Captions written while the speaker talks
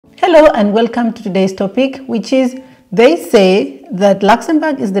Hello and welcome to today's topic, which is they say that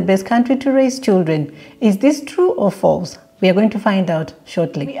Luxembourg is the best country to raise children. Is this true or false? We are going to find out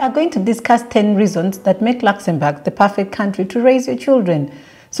shortly. We are going to discuss 10 reasons that make Luxembourg the perfect country to raise your children.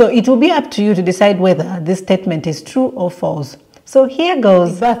 So it will be up to you to decide whether this statement is true or false. So here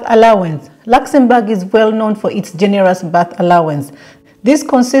goes. Birth allowance. Luxembourg is well known for its generous birth allowance. This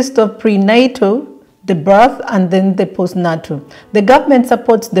consists of prenatal, the birth, and then the postnatal. The government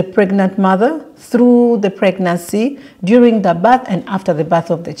supports the pregnant mother through the pregnancy, during the birth, and after the birth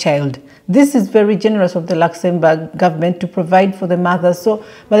of the child. This is very generous of the Luxembourg government to provide for the mother. So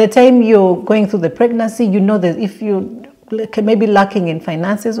by the time you're going through the pregnancy, you know that if you maybe lacking in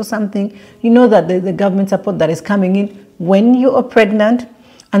finances or something, you know that the government support that is coming in when you are pregnant,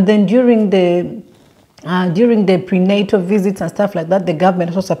 and then during the prenatal visits and stuff like that, the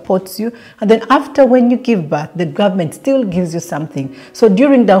government also supports you. And then after, when you give birth, the government still gives you something. So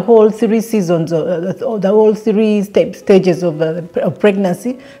during the whole 3 seasons, or the whole 3 stages of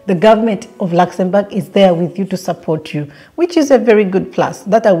pregnancy, the government of Luxembourg is there with you to support you, which is a very good plus.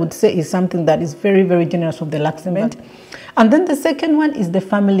 That I would say is something that is very, very generous of the Luxembourg. And then the second one is the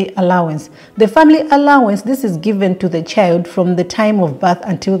family allowance. The family allowance, this is given to the child from the time of birth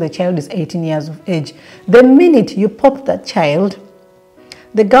until the child is 18 years of age. The minute you pop that child,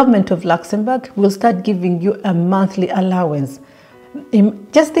 the government of Luxembourg will start giving you a monthly allowance.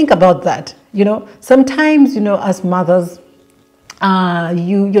 Just think about that. You know, sometimes, you know, as mothers,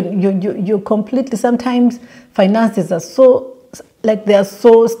 you completely, sometimes finances are so, like they are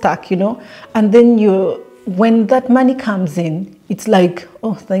so stuck, you know, and then when that money comes in, it's like,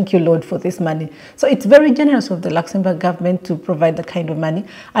 oh, thank you, Lord, for this money. So it's very generous of the Luxembourg government to provide that kind of money.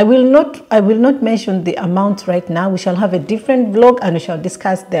 I will not mention the amounts right now. We shall have a different vlog and we shall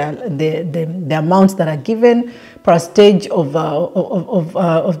discuss the amounts that are given per stage of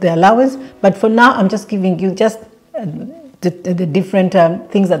the allowance. But for now, I'm just giving you just the different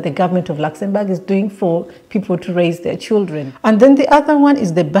things that the government of Luxembourg is doing for people to raise their children. And then the other one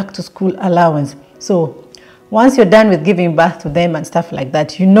is the back to school allowance. So once you're done with giving birth to them and stuff like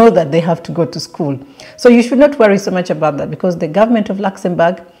that, you know that they have to go to school. So you should not worry so much about that, because the government of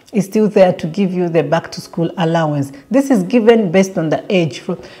Luxembourg is still there to give you the back to school allowance. This is given based on the age.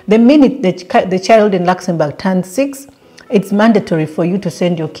 The minute the child in Luxembourg turns 6, it's mandatory for you to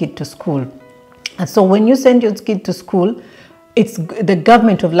send your kid to school. And so when you send your kid to school, the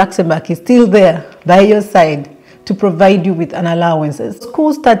government of Luxembourg is still there by your side to provide you with an allowance.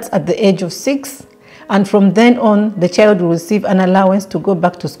 School starts at the age of 6. And from then on, the child will receive an allowance to go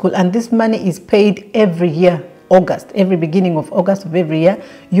back to school. And this money is paid every year, every beginning of August of every year.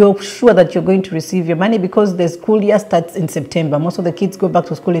 You're sure that you're going to receive your money because the school year starts in September. Most of the kids go back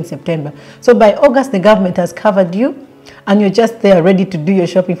to school in September. So by August, the government has covered you and you're just there ready to do your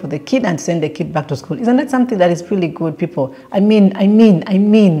shopping for the kid and send the kid back to school. Isn't that something that is really good, people? I mean,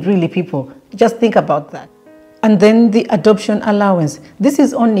 really, people. Just think about that. And then the adoption allowance. This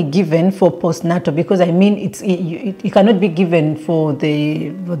is only given for postnatal, because I mean it cannot be given for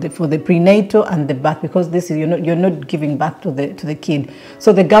the prenatal and the birth, because this is you're not giving birth to the kid.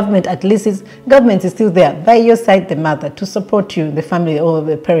 So the government is still there by your side, the mother, to support you, the family or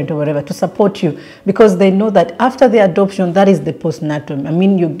the parent or whatever, to support you, because they know that after the adoption, that is the postnatal. I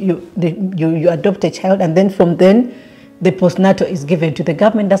mean you adopt a child, and then from then the postnatal is given to the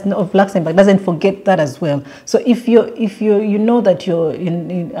government of Luxembourg. Doesn't forget that as well. So if you know that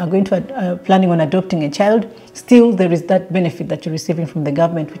you're planning on adopting a child, still there is that benefit that you're receiving from the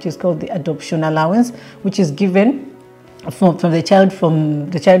government, which is called the adoption allowance, which is given from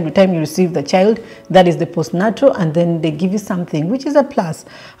the time you receive the child. That is the postnatal, and then they give you something, which is a plus.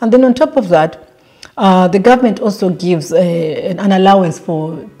 And then on top of that, the government also gives an allowance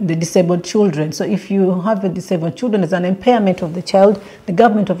for the disabled children. So if you have a disabled children as an impairment of the child, the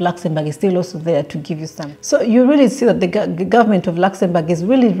government of Luxembourg is still also there to give you some. So you really see that the government of Luxembourg is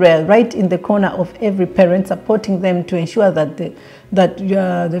really right in the corner of every parent, supporting them to ensure that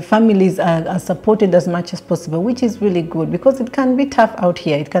the families are supported as much as possible, which is really good, because it can be tough out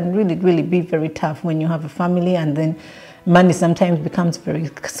here. It can really be very tough when you have a family and then money sometimes becomes very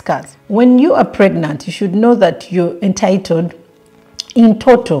scarce. When you are pregnant, you should know that you're entitled, in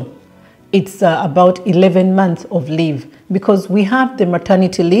total, it's about 11 months of leave, because we have the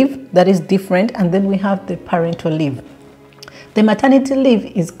maternity leave that is different, and then we have the parental leave. The maternity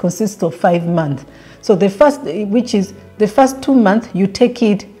leave consists of 5 months. So the first 2 months, you take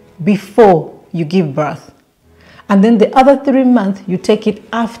it before you give birth. And then the other 3 months, you take it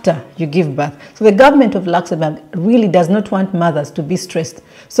after you give birth. So the government of Luxembourg really does not want mothers to be stressed.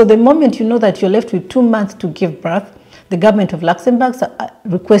 So the moment you know that you're left with 2 months to give birth, the government of Luxembourg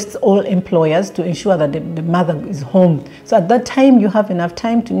requests all employers to ensure that the mother is home. So at that time, you have enough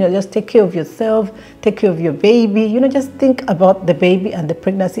time to just take care of yourself, take care of your baby, just think about the baby and the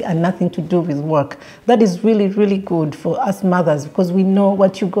pregnancy and nothing to do with work. That is really, really good for us mothers, because we know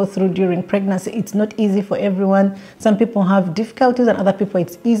what you go through during pregnancy. It's not easy for everyone. Some people have difficulties and other people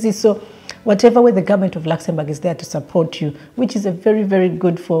it's easy. So whatever way, the government of Luxembourg is there to support you, which is a very, very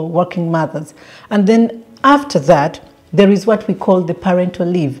good for working mothers. And then after that, there is what we call the parental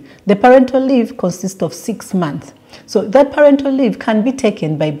leave. The parental leave consists of 6 months. So that parental leave can be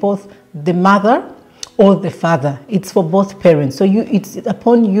taken by both the mother or the father. It's for both parents. So it's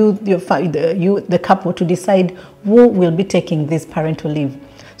upon you, the couple, to decide who will be taking this parental leave.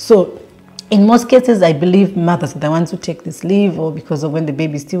 So in most cases, I believe mothers are the ones who take this leave, or because of when the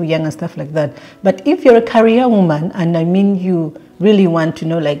baby is still young and stuff like that. But if you're a career woman, and I mean you really want to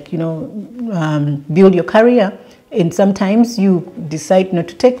build your career, and sometimes you decide not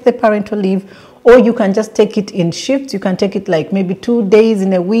to take the parental leave, or you can just take it in shifts. You can take it like maybe 2 days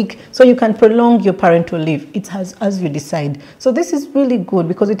in a week, so you can prolong your parental leave. It's as you decide. So this is really good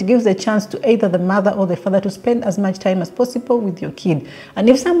because it gives a chance to either the mother or the father to spend as much time as possible with your kid. And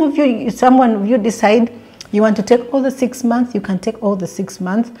if someone of you decide you want to take all the 6 months, you can take all the 6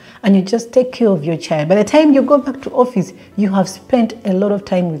 months and you just take care of your child. By the time you go back to office, you have spent a lot of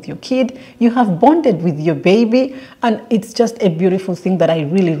time with your kid, you have bonded with your baby, and it's just a beautiful thing that I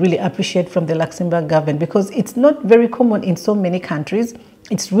really, really appreciate from the Luxembourg government, because it's not very common in so many countries.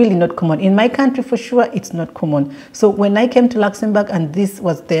 It's really not common. In my country, for sure, it's not common. So when I came to Luxembourg and this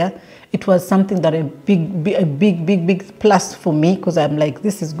was there, it was something that a big plus for me, because I'm like,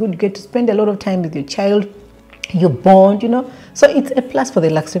 this is good. You get to spend a lot of time with your child. You bond, So it's a plus for the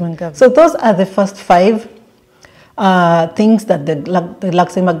Luxembourg government. So those are the first 5 things that the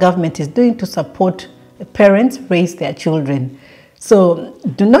Luxembourg government is doing to support parents raise their children. So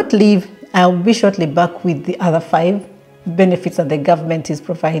do not leave. I'll be shortly back with the other 5 benefits that the government is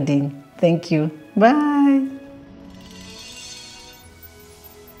providing. Thank you. Bye.